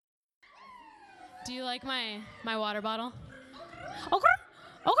Do you like my water bottle? Okay.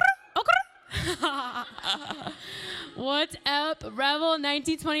 What's up, Rebel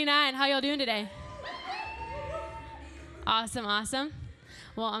 1929? How y'all doing today? Awesome.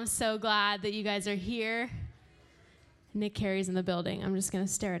 Well, I'm so glad that you guys are here. Nick Carey's in the building. I'm just going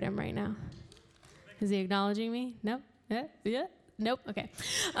to stare at him right now. Is he acknowledging me? Nope. Yeah. Nope. Okay.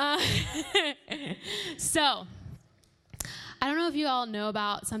 So, I don't know if you all know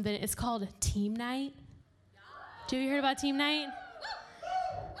about something. It's called Team Night. Have you heard about Team Night?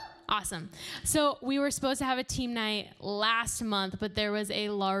 Awesome. So we were supposed to have a team night last month, but there was a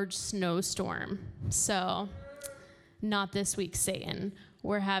large snowstorm. So not this week, Satan.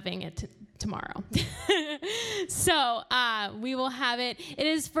 We're having it tomorrow. So we will have it. It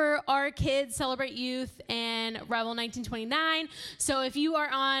is for our kids, Celebrate Youth, and Rebel 1929. So if you are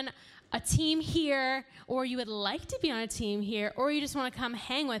on a team here, or you would like to be on a team here, or you just want to come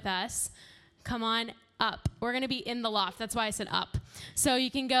hang with us, come on up. We're going to be in the loft. That's why I said up. So you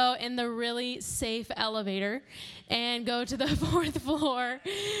can go in the really safe elevator and go to the 4th floor.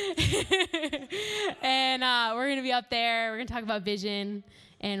 And we're going to be up there. We're going to talk about vision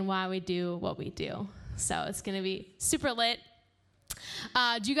and why we do what we do. So it's going to be super lit.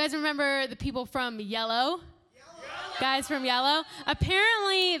 Do you guys remember the people from Yellow? Guys from Yellow?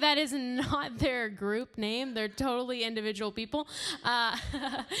 Apparently, that is not their group name. They're totally individual people.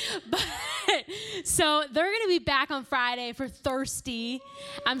 So they're going to be back on Friday for Thirsty.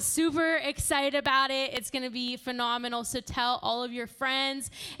 I'm super excited about it. It's going to be phenomenal. So tell all of your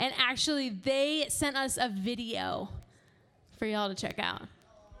friends. And actually, they sent us a video for y'all to check out.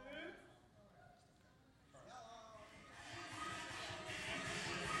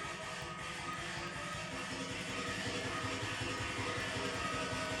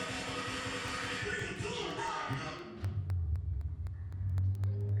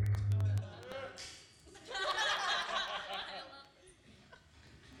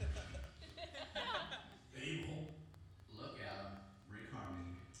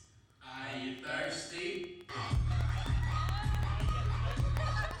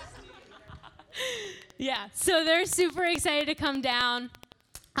 Yeah, so they're super excited to come down.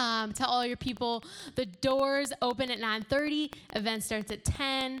 Tell all your people the doors open at 9:30. Event starts at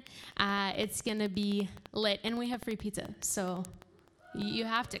 10. It's going to be lit. And we have free pizza, so you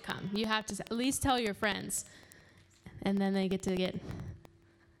have to come. You have to at least tell your friends. And then they get to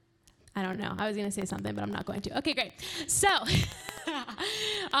I don't know. I was going to say something, but I'm not going to. Okay, great. So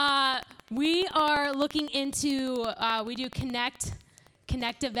we are looking into, we do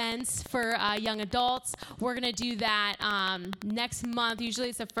Connect events for young adults. We're going to do that next month. Usually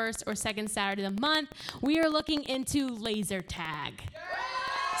it's the first or second Saturday of the month. We are looking into laser tag.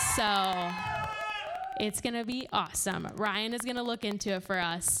 So it's going to be awesome. Ryan is going to look into it for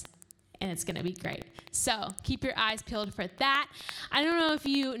us, and it's going to be great. So keep your eyes peeled for that. I don't know if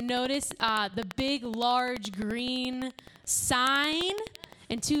you noticed the big, large green sign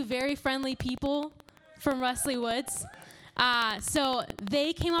and two very friendly people from Wesley Woods. So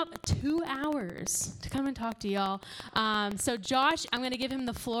they came up 2 hours to come and talk to y'all. So Josh, I'm going to give him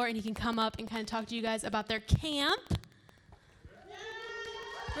the floor, and he can come up and kind of talk to you guys about their camp.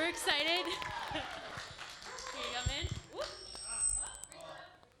 We're excited. Here you come in.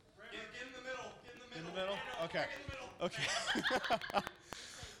 Get in the middle. In the middle? Okay.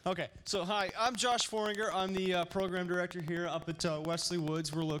 Okay, so hi, I'm Josh Foringer. I'm the program director here up at Wesley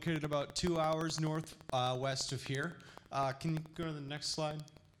Woods. We're located about 2 hours northwest of here. Can you go to the next slide?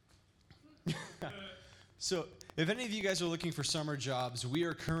 So, if any of you guys are looking for summer jobs, we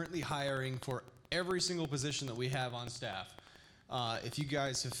are currently hiring for every single position that we have on staff. If you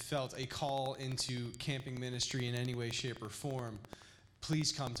guys have felt a call into camping ministry in any way, shape, or form,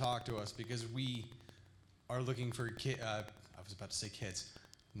 please come talk to us, because we are looking for I was about to say kids.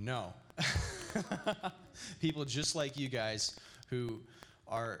 No. People just like you guys who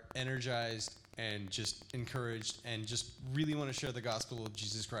are energized and just encouraged and just really want to share the gospel of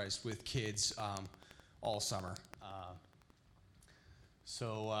Jesus Christ with kids all summer.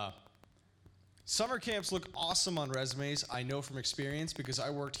 Summer camps look awesome on resumes. I know from experience, because I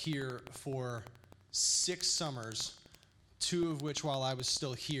worked here for 6 summers, 2 of which while I was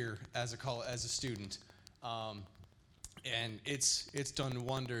still here as a student. And it's done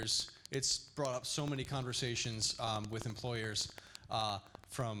wonders. It's brought up so many conversations with employers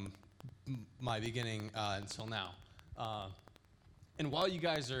from my beginning until now. And while if you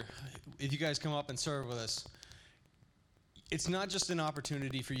guys come up and serve with us, it's not just an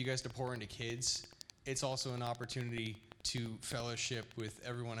opportunity for you guys to pour into kids. It's also an opportunity to fellowship with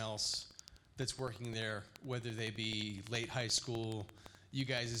everyone else that's working there, whether they be late high school, you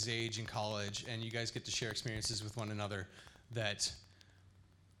guys' age in college, and you guys get to share experiences with one another that,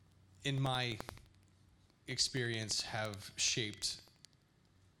 in my experience, have shaped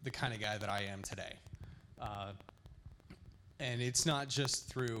the kind of guy that I am today. And it's not just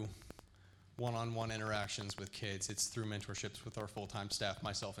through one-on-one interactions with kids, it's through mentorships with our full-time staff,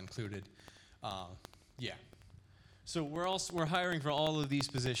 myself included. Yeah. So we're hiring for all of these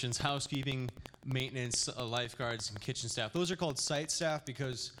positions: housekeeping, maintenance, lifeguards, and kitchen staff. Those are called site staff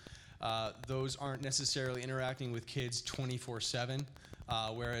because those aren't necessarily interacting with kids 24/7.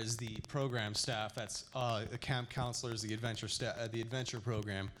 Whereas the program staff, that's the camp counselors, the adventure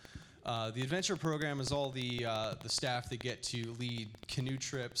program. The adventure program is all the staff that get to lead canoe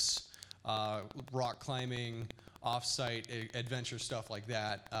trips, rock climbing, off-site adventure stuff like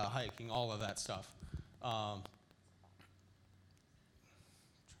that, hiking, all of that stuff.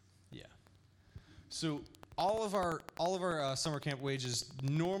 Yeah. So all of our summer camp wages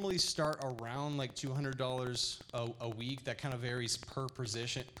normally start around like $200 a week. That kind of varies per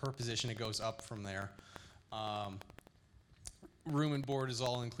position. It goes up from there. Room and board is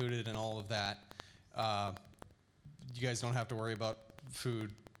all included in all of that. You guys don't have to worry about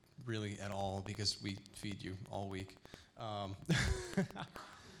food really at all because we feed you all week.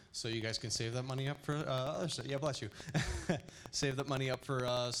 So you guys can save that money up for other stuff. Yeah, bless you. Save that money up for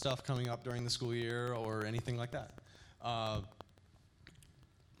stuff coming up during the school year or anything like that.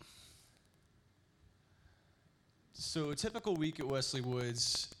 So a typical week at Wesley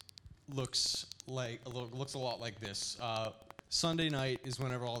Woods looks a lot like this. Sunday night is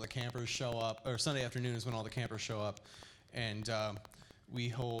whenever all the campers show up, or Sunday afternoon is when all the campers show up, and we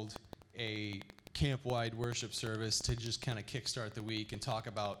hold a camp-wide worship service to just kind of kickstart the week and talk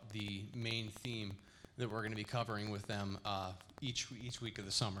about the main theme that we're going to be covering with them each week of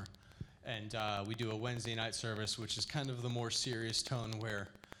the summer. And we do a Wednesday night service, which is kind of the more serious tone, where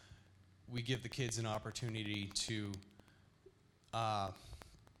we give the kids an opportunity to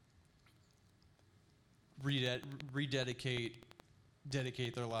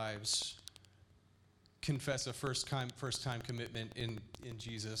dedicate their lives, confess a first time commitment in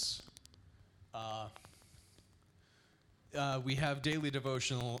Jesus. We have daily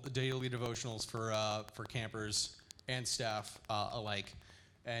devotionals for campers and staff alike,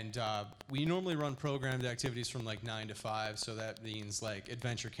 and we normally run programmed activities from like 9 to 5. So that means like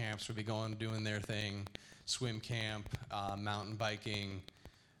adventure camps will be doing their thing, swim camp, mountain biking,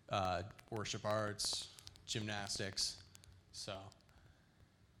 worship arts, gymnastics. So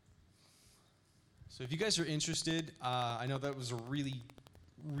if you guys are interested, I know that was a really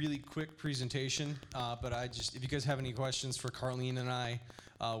quick presentation, but if you guys have any questions for Carlene and I,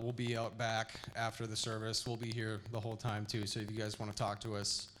 we'll be out back after the service. We'll be here the whole time too. So if you guys want to talk to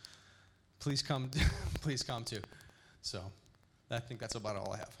us, please come, please come too. So I think that's about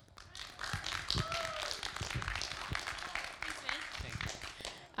all I have.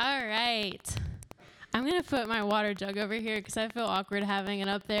 All right. I'm going to put my water jug over here because I feel awkward having it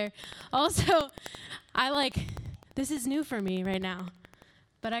up there. Also, this is new for me right now.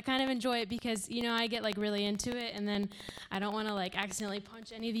 But I kind of enjoy it because, I get really into it, and then I don't want to accidentally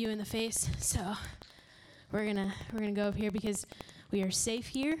punch any of you in the face. So we're gonna go up here because we are safe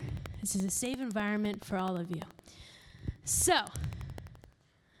here. This is a safe environment for all of you. So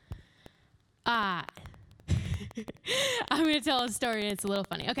I'm gonna tell a story, and it's a little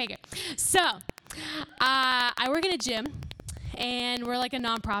funny. Okay, good. So I work in a gym, and we're like a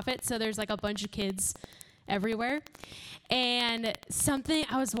nonprofit, so there's a bunch of kids everywhere. And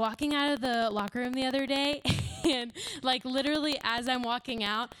I was walking out of the locker room the other day, and literally as I'm walking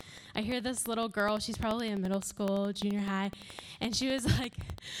out, I hear this little girl, she's probably in middle school, junior high, and she was like,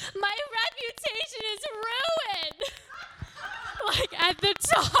 "My reputation is ruined!" At the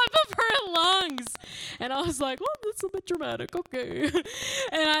top of her lungs. And I was like, "Oh, that's a bit dramatic, okay."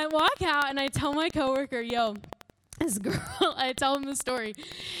 And I walk out, and I tell my coworker, "Yo, this girl," I tell him the story,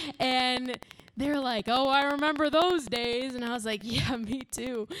 and they're like, "Oh, I remember those days." And I was like, "Yeah, me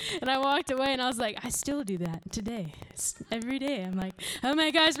too." And I walked away, and I was like, I still do that today. Every day. I'm like, "Oh my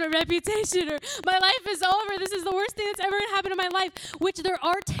gosh, my reputation, or my life is over. This is the worst thing that's ever happened in my life," which there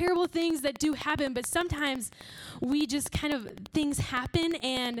are terrible things that do happen, but sometimes we just things happen,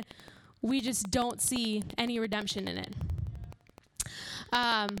 and we just don't see any redemption in it.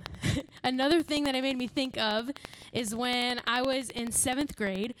 Another thing that it made me think of is when I was in 7th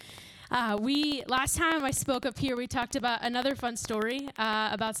grade, Last time I spoke up here, we talked about another fun story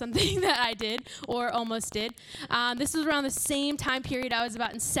about something that I did or almost did. This was around the same time period. I was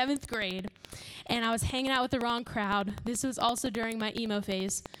about in 7th grade, and I was hanging out with the wrong crowd. This was also during my emo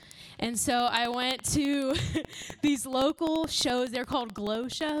phase. And so I went to these local shows. They're called glow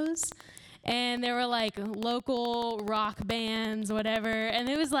shows. And they were like local rock bands, whatever. And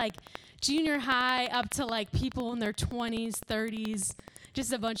it was like junior high up to like people in their 20s, 30s,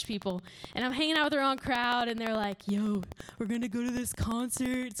 just a bunch of people. And I'm hanging out with the wrong crowd, and they're like, yo, we're going to go to this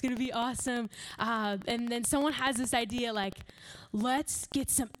concert. It's going to be awesome. And then someone has this idea like, let's get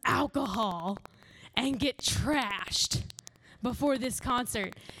some alcohol and get trashed before this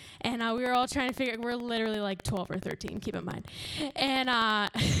concert. And we were all trying to figure, we're literally like 12 or 13, keep in mind. And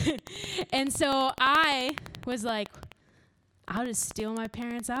and so I was like, I'll just steal my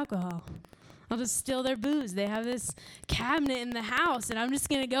parents' alcohol. I'll just steal their booze. They have this cabinet in the house, and I'm just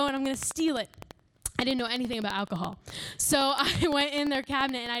going to go and I'm going to steal it. I didn't know anything about alcohol. So I went in their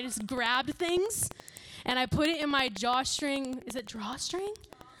cabinet, and I just grabbed things, and I put it in my drawstring. Is it drawstring?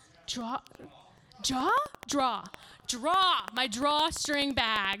 My drawstring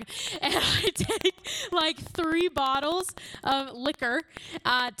bag, and I take like 3 bottles of liquor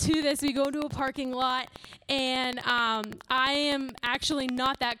to this. We go to a parking lot, and I am actually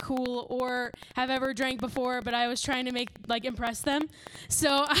not that cool or have ever drank before, but I was trying to impress them.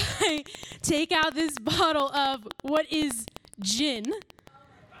 So I take out this bottle of what is gin,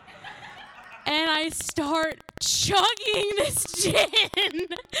 and I start chugging this gin,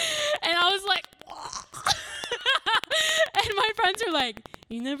 and I was like, and my friends are like,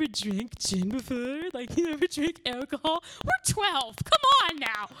 you never drank gin before? Like, you never drank alcohol? We're 12. Come on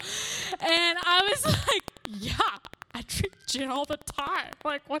now. And I was like, yeah, I drink gin all the time.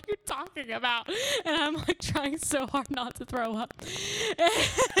 Like, what are you talking about? And I'm like trying so hard not to throw up.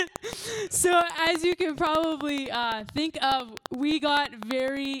 So as you can probably think of, we got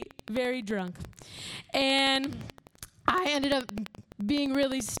very, very drunk. And I ended up being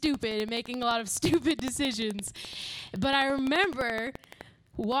really stupid and making a lot of stupid decisions. But I remember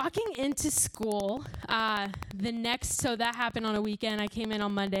walking into school so that happened on a weekend. I came in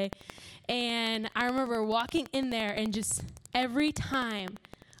on Monday. And I remember walking in there, and just every time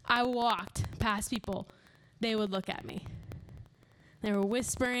I walked past people, they would look at me. They were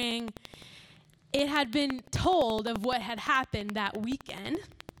whispering. It had been told of what had happened that weekend.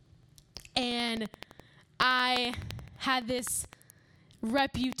 And I had this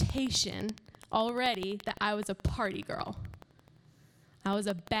reputation already that I was a party girl. I was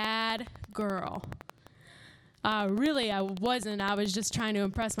a bad girl. Really, I wasn't. I was just trying to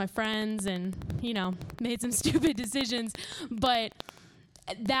impress my friends and, made some stupid decisions. But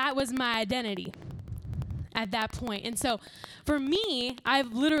that was my identity at that point. And so for me, I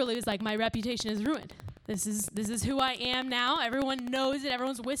literally was like, my reputation is ruined. This is who I am now. Everyone knows it.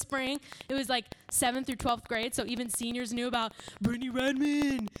 Everyone's whispering. It was like 7th through 12th grade, so even seniors knew about Brittany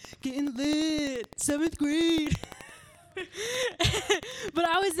Redmond getting lit, 7th grade. But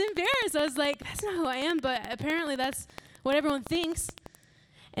I was embarrassed. I was like, that's not who I am, but apparently that's what everyone thinks.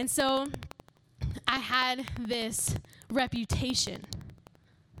 And so I had this reputation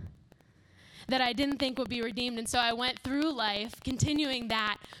that I didn't think would be redeemed. And so I went through life continuing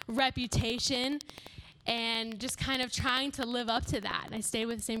that reputation and just kind of trying to live up to that. And I stayed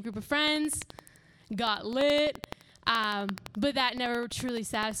with the same group of friends, got lit, but that never truly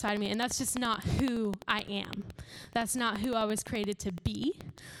satisfied me. And that's just not who I am. That's not who I was created to be.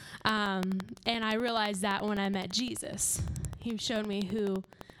 And I realized that when I met Jesus. He showed me who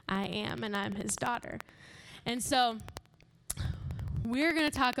I am, and I'm his daughter. And so we're going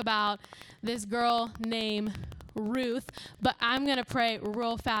to talk about this girl named Ruth, but I'm going to pray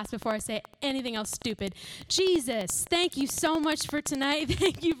real fast before I say anything else stupid. Jesus, thank you so much for tonight.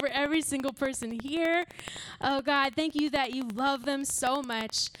 Thank you for every single person here. Oh, God, thank you that you love them so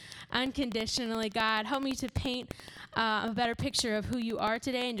much unconditionally, God. Help me to paint a better picture of who you are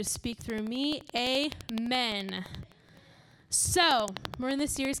today and just speak through me. Amen. So, we're in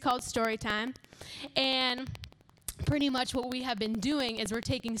this series called Storytime, and pretty much what we have been doing is we're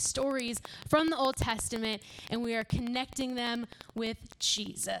taking stories from the Old Testament and we are connecting them with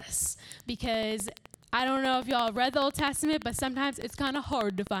Jesus. Because I don't know if y'all read the Old Testament, but sometimes it's kind of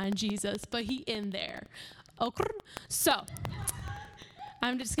hard to find Jesus, but he in there. Okay. So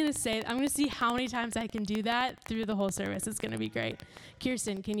I'm just going to say, I'm going to see how many times I can do that through the whole service. It's going to be great.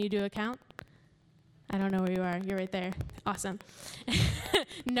 Kirsten, can you do a count? I don't know where you are. You're right there. Awesome.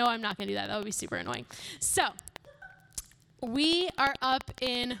 No, I'm not going to do that. That would be super annoying. So we are up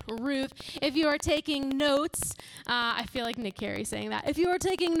in Ruth. If you are taking notes, I feel like Nick Carey saying that. If you are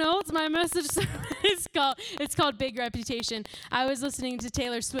taking notes, my message is called Big Reputation. I was listening to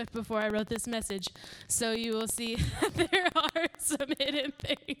Taylor Swift before I wrote this message, so you will see there are some hidden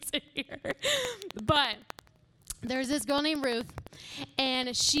things in here. But there's this girl named Ruth,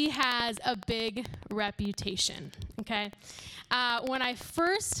 and she has a big reputation, okay? When I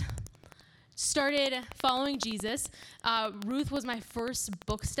first started following Jesus, Ruth was my first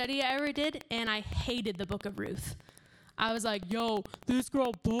book study I ever did, and I hated the book of Ruth. I was like, yo, this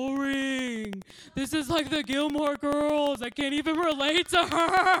girl boring. This is like the Gilmore Girls. I can't even relate to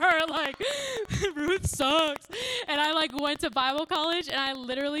her. Like, Ruth sucks. And I went to Bible college, and I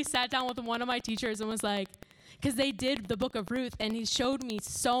literally sat down with one of my teachers and was like, because they did the book of Ruth, and he showed me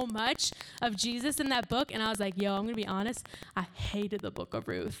so much of Jesus in that book, and I was like, yo, I'm going to be honest, I hated the book of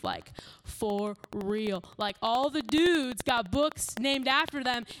Ruth, for real. All the dudes got books named after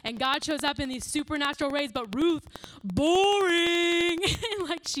them, and God shows up in these supernatural ways, but Ruth, boring.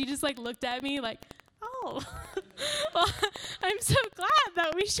 And, she just, looked at me oh, well, I'm so glad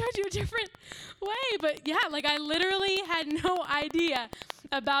that we showed you a different way. But, yeah, I literally had no idea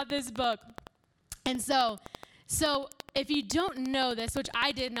about this book. And so if you don't know this, which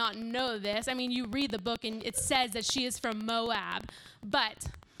I did not know this, you read the book and it says that she is from Moab, but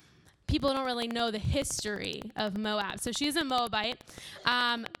people don't really know the history of Moab. So she's a Moabite.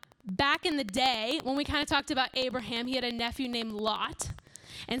 Back in the day, when we kind of talked about Abraham, he had a nephew named Lot.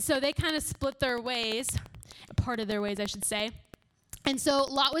 And so they kind of split their ways, part of their ways, I should say. And so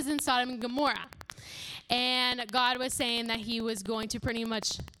Lot was in Sodom and Gomorrah. And God was saying that he was going to pretty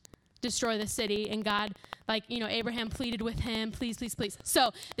much destroy the city, and God, Abraham pleaded with him, please, please, please.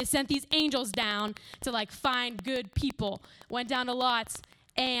 So they sent these angels down to find good people, went down to Lot's,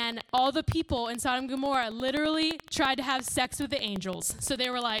 and all the people in Sodom and Gomorrah literally tried to have sex with the angels. So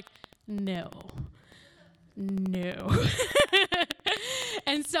they were like, no.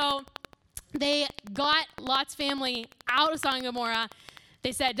 And so they got Lot's family out of Sodom and Gomorrah.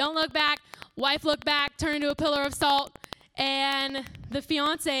 They said, don't look back. Wife looked back, turned into a pillar of salt. And the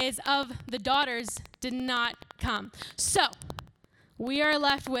fiancés of the daughters did not come. So we are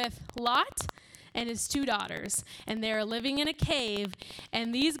left with Lot and his two daughters. And they're living in a cave.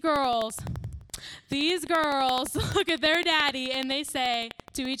 And these girls look at their daddy and they say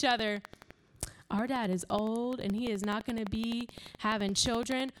to each other, our dad is old and he is not going to be having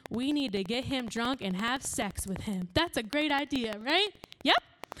children. We need to get him drunk and have sex with him. That's a great idea, right? Yep.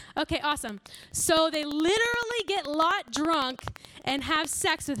 Okay, awesome. So they literally get Lot drunk and have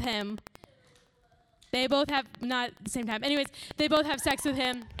sex with him. They both have, not at the same time. Anyways, they both have sex with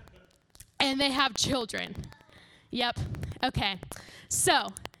him, and they have children. Yep. Okay. So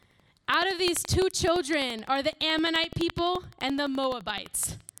out of these two children are the Ammonite people and the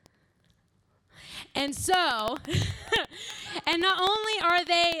Moabites. And so, and not only are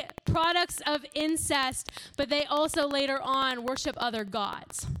they products of incest, but they also later on worship other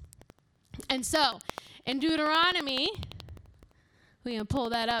gods. And so, in Deuteronomy, we can pull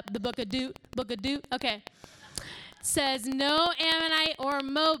that up, the book of Deut, okay. Says, no Ammonite or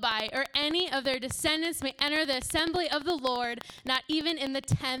Moabite or any of their descendants may enter the assembly of the Lord, not even in the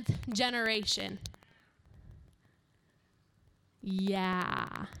 10th generation.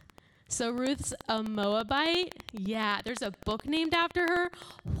 Yeah. So Ruth's a Moabite? Yeah, there's a book named after her?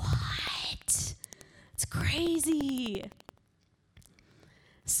 What? It's crazy.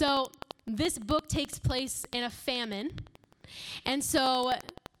 So this book takes place in a famine. And so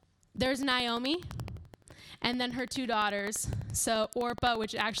there's Naomi and then her two daughters. So Orpah,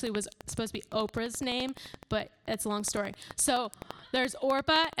 which actually was supposed to be Oprah's name, but it's a long story. So there's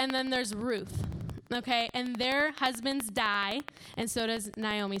Orpah and then there's Ruth. Okay, and their husbands die, and so does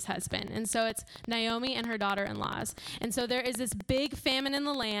Naomi's husband. And so it's Naomi and her daughter-in-laws. And so there is this big famine in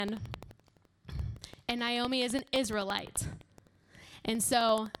the land, and Naomi is an Israelite. And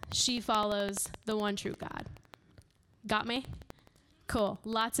so she follows the one true God. Got me? Cool.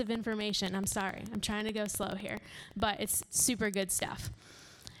 Lots of information. I'm sorry. I'm trying to go slow here, but it's super good stuff.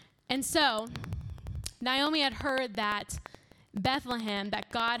 And so Naomi had heard that Bethlehem, that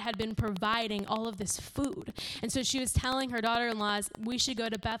God had been providing all of this food. And so she was telling her daughter-in-laws, we should go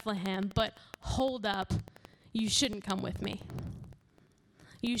to Bethlehem, but hold up, you shouldn't come with me.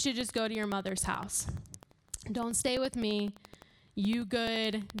 You should just go to your mother's house. Don't stay with me. You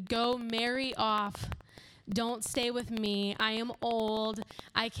good. Go marry off. Don't stay with me. I am old.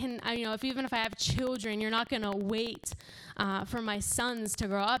 Even if I have children, you're not going to wait for my sons to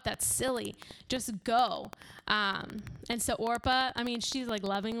grow up. That's silly. Just go. And so Orpah, she's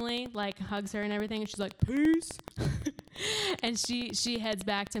lovingly hugs her and everything. And she's like, peace. And she heads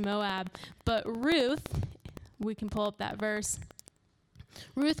back to Moab. But Ruth, we can pull up that verse.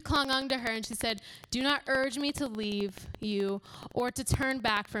 Ruth clung on to her and she said, "Do not urge me to leave you or to turn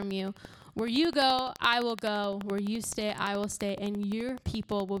back from you. Where you go, I will go. Where you stay, I will stay. And your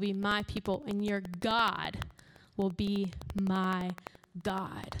people will be my people. And your God will be my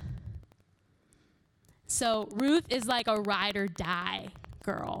God." So Ruth is like a ride or die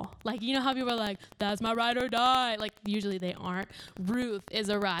girl. Like, you know how people are like, "That's my ride or die." Like, usually they aren't. Ruth is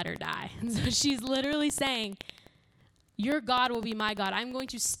a ride or die. And so she's literally saying, your God will be my God. I'm going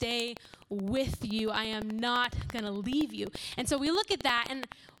to stay with you. I am not going to leave you. And so we look at that and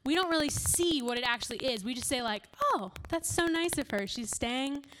we don't really see what it actually is. We just say like, "Oh, that's so nice of her. She's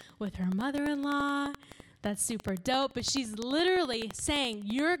staying with her mother-in-law. That's super dope." But she's literally saying,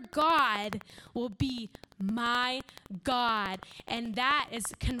 your God will be my God. And that is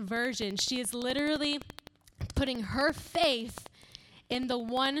conversion. She is literally putting her faith in the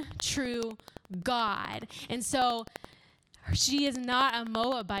one true God. And so she is not a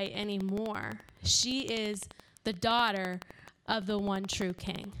Moabite anymore. She is the daughter of the one true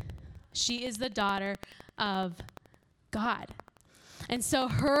King. She is the daughter of God. And so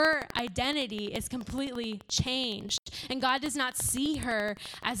her identity is completely changed. And God does not see her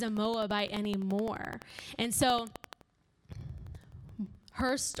as a Moabite anymore. And so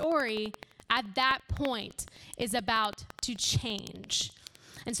her story at that point is about to change.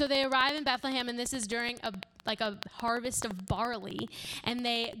 And so they arrive in Bethlehem, and this is during a harvest of barley. And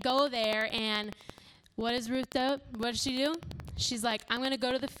they go there, and what does Ruth do? What does she do? She's like, "I'm going to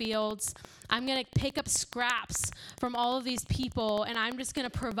go to the fields. I'm going to pick up scraps from all of these people, and I'm just going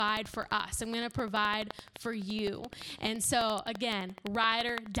to provide for us. I'm going to provide for you." And so, again, ride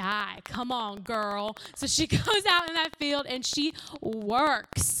or die. Come on, girl. So she goes out in that field, and she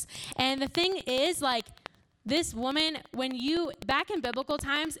works. And the thing is, like, this woman, back in biblical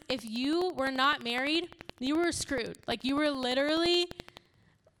times, if you were not married, you were screwed. Like, you were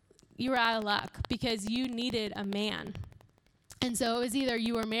out of luck because you needed a man. And so it was either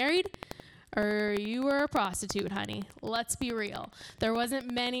you were married or you were a prostitute, honey. Let's be real. There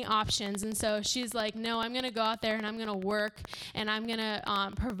wasn't many options. And so she's like, "No, I'm going to go out there and I'm going to work and I'm going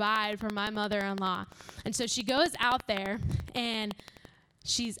to provide for my mother-in-law." And so she goes out there and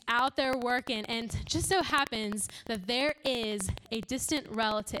she's out there working. And just so happens that there is a distant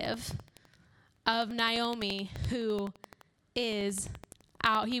relative of Naomi who is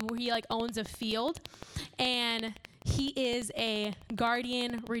out. He like owns a field, and he is a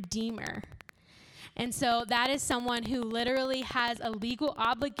guardian redeemer. And so that is someone who literally has a legal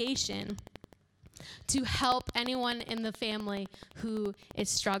obligation to help anyone in the family who is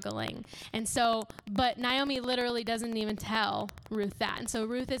struggling. And so, but Naomi literally doesn't even tell Ruth that. And so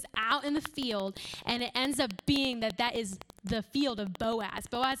Ruth is out in the field, and it ends up being that is the field of Boaz.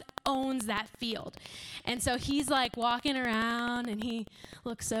 Boaz owns that field. And so he's like walking around, and he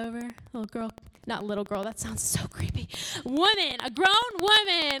looks over, not little girl, that sounds so creepy. A grown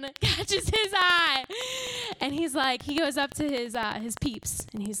woman catches his eye. And he's like, he goes up to his peeps,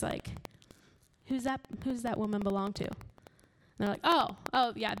 and he's like, Who's that woman belong to? And they're like, oh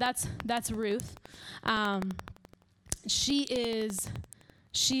yeah, that's Ruth. She's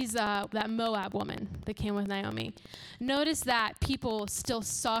that Moab woman that came with Naomi. Notice that people still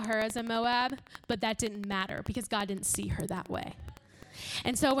saw her as a Moab, but that didn't matter because God didn't see her that way.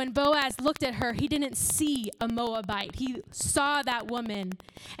 And so when Boaz looked at her, he didn't see a Moabite. He saw that woman,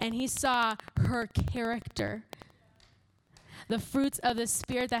 and he saw her character, the fruits of the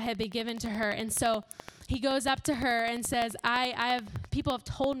Spirit that had been given to her. And so he goes up to her and says, people have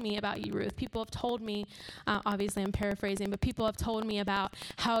told me about you, Ruth. People have told me, obviously I'm paraphrasing, but people have told me about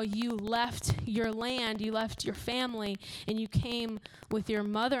how you left your land, you left your family, and you came with your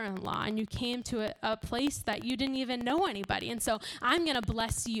mother-in-law, and you came to a place that you didn't even know anybody. And so I'm going to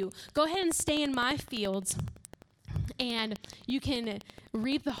bless you. Go ahead and stay in my fields, and you can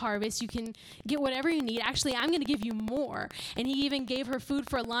reap the harvest. You can get whatever you need. Actually, I'm going to give you more. And he even gave her food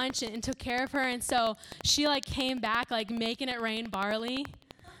for lunch and took care of her. And so she came back making it rain barley.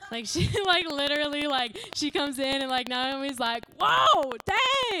 She literally she comes in and Naomi's like, "Whoa,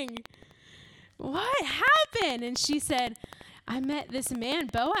 dang, what happened?" And she said, "I met this man,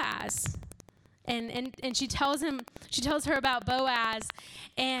 Boaz." And she tells her about Boaz,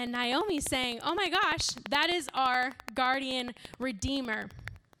 and Naomi's saying, "Oh my gosh, that is our guardian redeemer."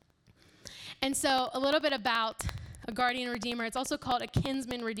 And so a little bit about a guardian redeemer. It's also called a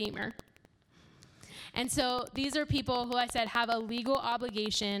kinsman redeemer. And so these are people who I said have a legal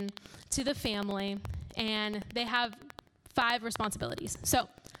obligation to the family, and they have 5 responsibilities. So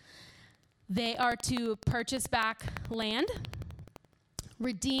They are to purchase back land,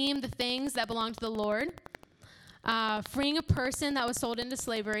 redeem the things that belong to the Lord, freeing a person that was sold into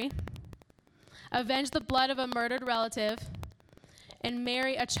slavery, avenge the blood of a murdered relative, and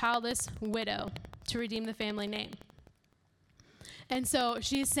marry a childless widow to redeem the family name. And so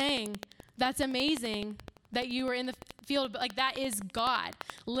she's saying, that's amazing that you were in the field, but like that is God.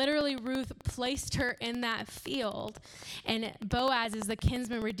 Literally, Ruth placed her in that field, and Boaz is the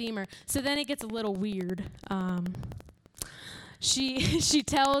kinsman redeemer. So then it gets a little weird. She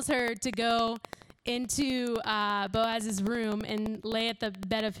tells her to go into Boaz's room and lay at the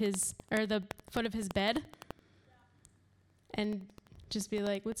foot of his bed, and just be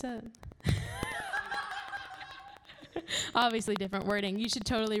like, "What's up?" Obviously, different wording. You should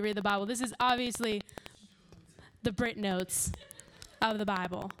totally read the Bible. This is obviously the Brit notes of the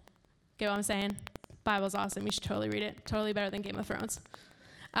Bible. Get what I'm saying? Bible's awesome. You should totally read it. Totally better than Game of Thrones.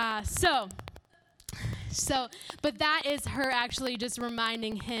 But that is her actually just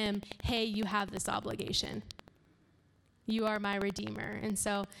reminding him, hey, you have this obligation. You are my redeemer. And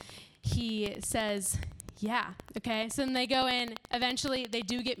so he says, yeah, okay. So then they go in. Eventually, they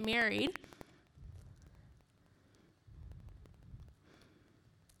do get married.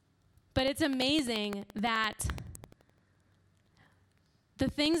 But it's amazing that the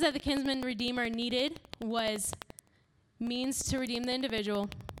things that the kinsman redeemer needed was means to redeem the individual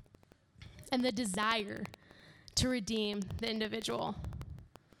and the desire to redeem the individual.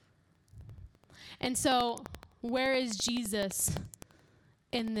 And so, where is Jesus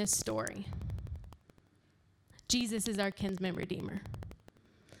in this story? Jesus is our kinsman redeemer.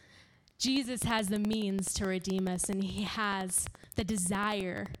 Jesus has the means to redeem us, and he has the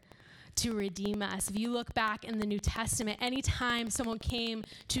desire to redeem us. If you look back in the New Testament, anytime someone came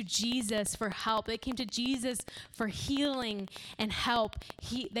to Jesus for help, they came to Jesus for healing and help,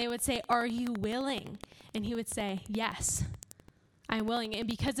 they would say, "Are you willing?" And he would say, "Yes, I'm willing." And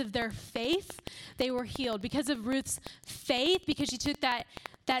because of their faith, they were healed. Because of Ruth's faith, because she took that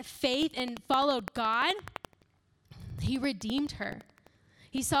faith and followed God, he redeemed her.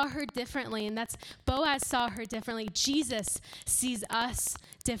 He saw her differently, and Boaz saw her differently. Jesus sees us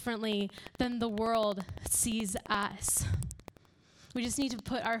differently than the world sees us. We just need to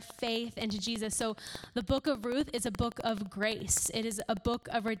put our faith into Jesus. So the book of Ruth is a book of grace. It is a book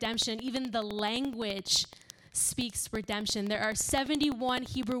of redemption. Even the language speaks redemption. There are 71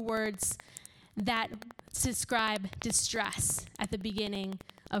 Hebrew words that describe distress at the beginning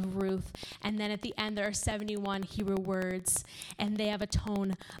of Ruth. And then at the end, there are 71 Hebrew words, and they have a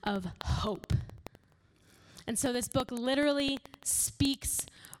tone of hope. And so this book literally speaks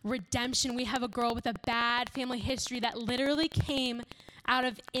redemption. We have a girl with a bad family history that literally came out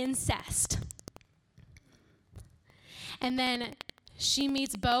of incest. And then she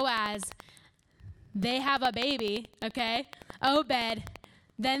meets Boaz. They have a baby, okay? Obed.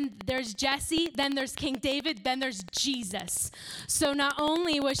 Then there's Jesse, then there's King David, then there's Jesus. So not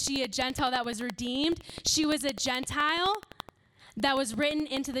only was she a Gentile that was redeemed, she was a Gentile that was written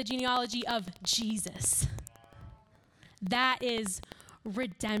into the genealogy of Jesus. That is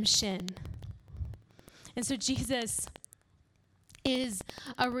redemption. And so Jesus is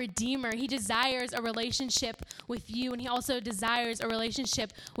a redeemer. He desires a relationship with you, and he also desires a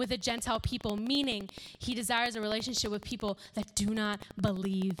relationship with the Gentile people, meaning he desires a relationship with people that do not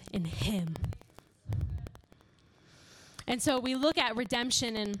believe in him. And so we look at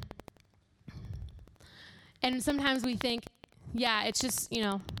redemption, and sometimes we think, yeah, it's just,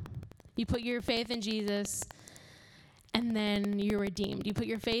 you put your faith in Jesus, and then you're redeemed. You put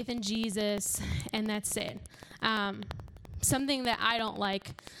your faith in Jesus, and that's it. Something that I don't like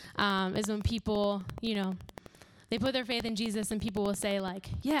is when people, they put their faith in Jesus and people will say like,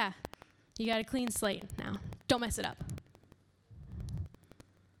 yeah, you got a clean slate now. Don't mess it up.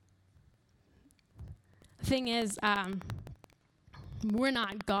 The thing is, we're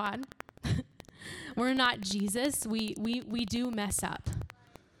not God. We're not Jesus. We do mess up.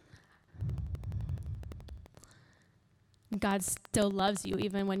 God still loves you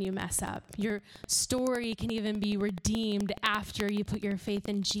even when you mess up. Your story can even be redeemed after you put your faith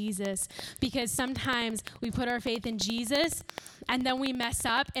in Jesus, because sometimes we put our faith in Jesus and then we mess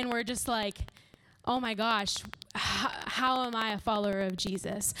up and we're just like, oh my gosh, how am I a follower of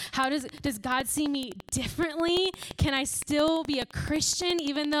Jesus? How does God see me differently? Can I still be a Christian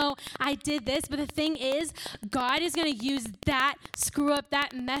even though I did this? But the thing is, God is going to use that screw up,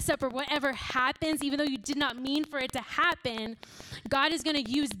 that mess up, or whatever happens, even though you did not mean for it to happen. God is going to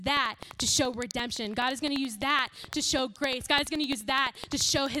use that to show redemption. God is going to use that to show grace. God is going to use that to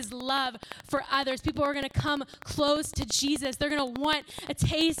show his love for others. People are going to come close to Jesus. They're going to want a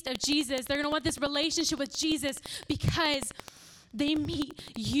taste of Jesus. They're going to want this relationship with Jesus because they meet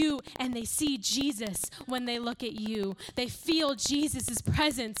you and they see Jesus when they look at you. They feel Jesus'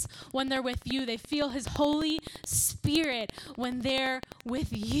 presence when they're with you. They feel his Holy Spirit when they're with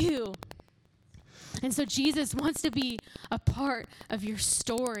you. And so Jesus wants to be a part of your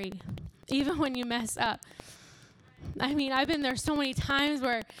story, even when you mess up. I mean, I've been there so many times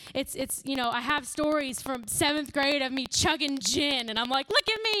where it's I have stories from 7th grade of me chugging gin, and I'm like, look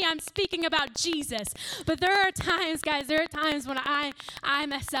at me, I'm speaking about Jesus. But there are times, guys, when I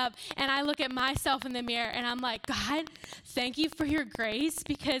mess up, and I look at myself in the mirror, and I'm like, God, thank you for your grace,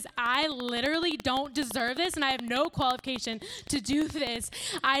 because I literally don't deserve this, and I have no qualification to do this.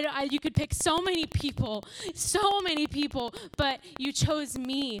 You could pick so many people, but you chose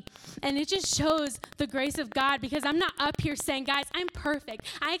me. And it just shows the grace of God, because I'm not up here saying, guys, I'm perfect.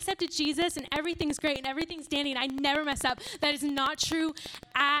 I accepted Jesus and everything's great and everything's dandy and I never mess up. That is not true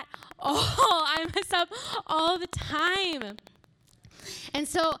at all. I mess up all the time. And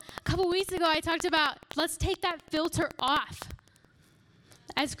so a couple weeks ago, I talked about, let's take that filter off.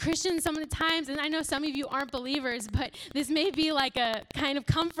 As Christians, some of the times, and I know some of you aren't believers, but this may be like a kind of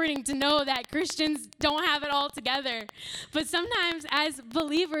comforting to know that Christians don't have it all together. But sometimes as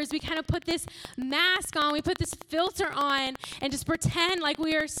believers, we kind of put this mask on, we put this filter on, and just pretend like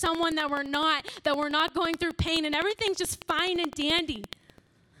we are someone that we're not going through pain, and everything's just fine and dandy.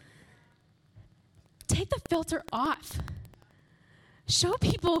 Take the filter off. Show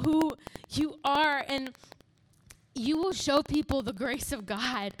people who you are, and you will show people the grace of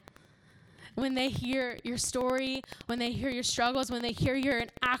God when they hear your story, when they hear your struggles, when they hear you're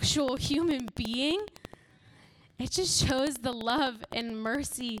an actual human being. It just shows the love and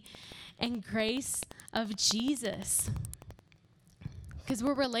mercy and grace of Jesus. Because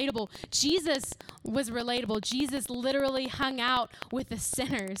we're relatable. Jesus was relatable. Jesus literally hung out with the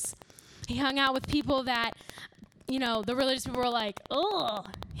sinners. He hung out with people that, the religious people were like, oh,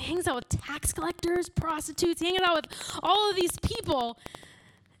 he hangs out with tax collectors, prostitutes, he hangs out with all of these people.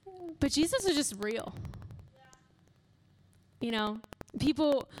 But Jesus was just real.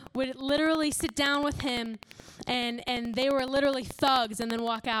 People would literally sit down with him, and they were literally thugs, and then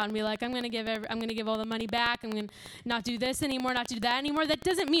walk out and be like, I'm gonna give all the money back. I'm gonna not do this anymore, not do that anymore. That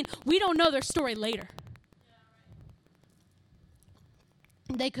doesn't mean we don't know their story later.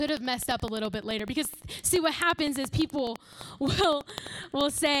 They could have messed up a little bit later, because see, what happens is people will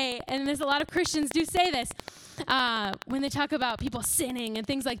say, and there's a lot of Christians do say this, when they talk about people sinning and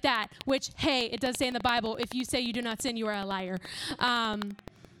things like that, which, hey, it does say in the Bible, if you say you do not sin, you are a liar. And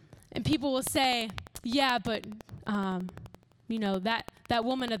people will say, yeah, but that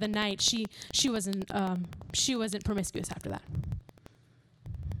woman of the night, she wasn't promiscuous after that.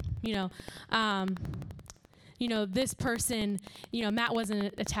 This person, Matt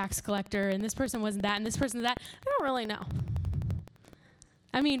wasn't a tax collector, and this person wasn't that, and this person that. I don't really know.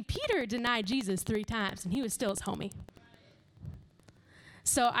 I mean, Peter denied Jesus 3 times, and he was still his homie.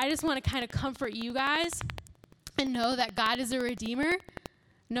 So I just want to kind of comfort you guys and know that God is a redeemer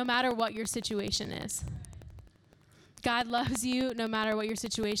no matter what your situation is. God loves you no matter what your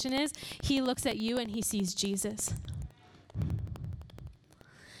situation is. He looks at you and he sees Jesus.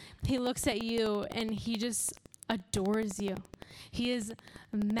 He looks at you and he just adores you. He is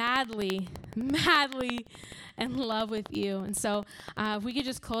madly, madly in love with you. And so if we could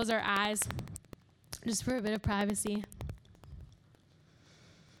just close our eyes just for a bit of privacy.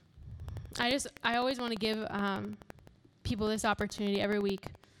 I always want to give people this opportunity every week,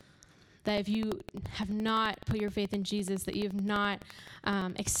 that if you have not put your faith in Jesus, that you have not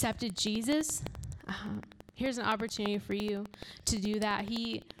accepted Jesus, here's an opportunity for you to do that.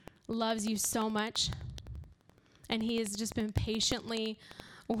 He loves you so much, and he has just been patiently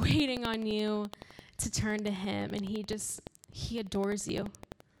waiting on you to turn to him, and he adores you.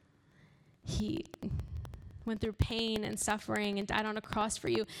 He went through pain and suffering and died on a cross for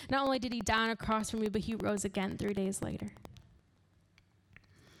you. Not only did he die on a cross for me, but he rose again 3 days later.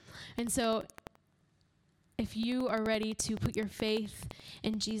 And so if you are ready to put your faith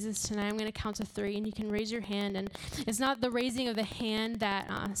in Jesus tonight, I'm going to count to 3, and you can raise your hand. And it's not the raising of the hand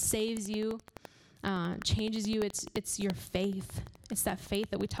that saves you, changes you. It's your faith. It's that faith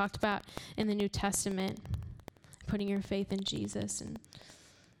that we talked about in the New Testament. putting your faith in Jesus. And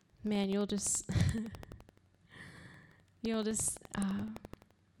man, you'll just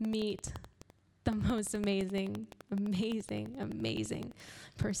meet the most amazing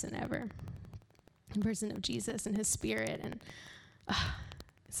person ever. The person of Jesus and his spirit. And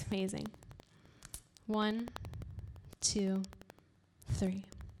it's amazing. 1, 2, 3.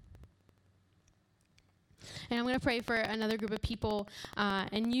 And I'm going to pray for another group of people.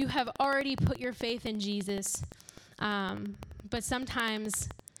 And you have already put your faith in Jesus. But sometimes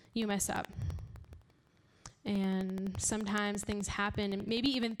you mess up. And sometimes things happen. And maybe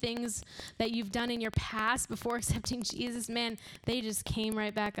even things that you've done in your past before accepting Jesus, man, they just came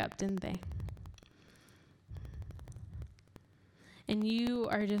right back up, didn't they? And you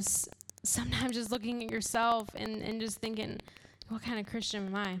are just sometimes just looking at yourself and just thinking, what kind of Christian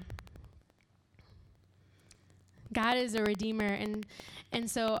am I? God is a redeemer. And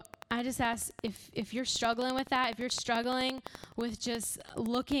so I just ask if you're struggling with that, if you're struggling with just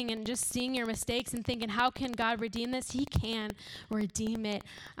looking and just seeing your mistakes and thinking, how can God redeem this? He can redeem it.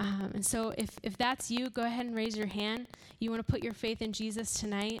 And so if that's you, go ahead and raise your hand. You want to put your faith in Jesus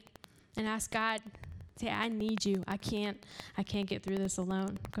tonight and ask God, say, I need you. I can't get through this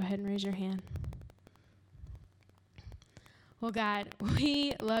alone. Go ahead and raise your hand. Well, God,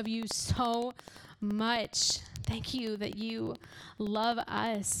 we love you so much. Thank you that you love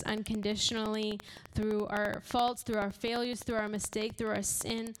us unconditionally through our faults, through our failures, through our mistake, through our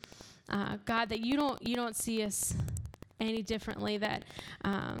sin. God, that you don't see us any differently, that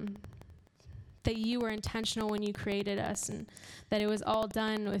you were intentional when you created us, and that it was all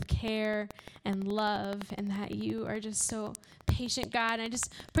done with care and love, and that you are just so patient, God. And I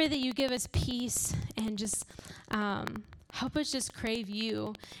just pray that you give us peace and just help us just crave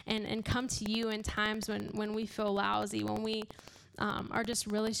you and come to you in times when we feel lousy, when we are just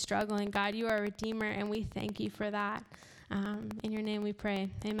really struggling. God, you are a redeemer, and we thank you for that. In your name we pray.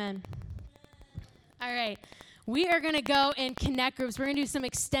 Amen. All right. We are going to go in connect groups. We're going to do some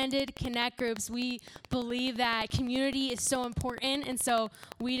extended connect groups. We believe that community is so important, and so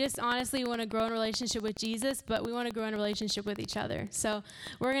we just honestly want to grow in a relationship with Jesus, but we want to grow in a relationship with each other. So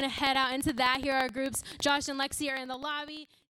we're going to head out into that. Here are our groups. Josh and Lexi are in the lobby.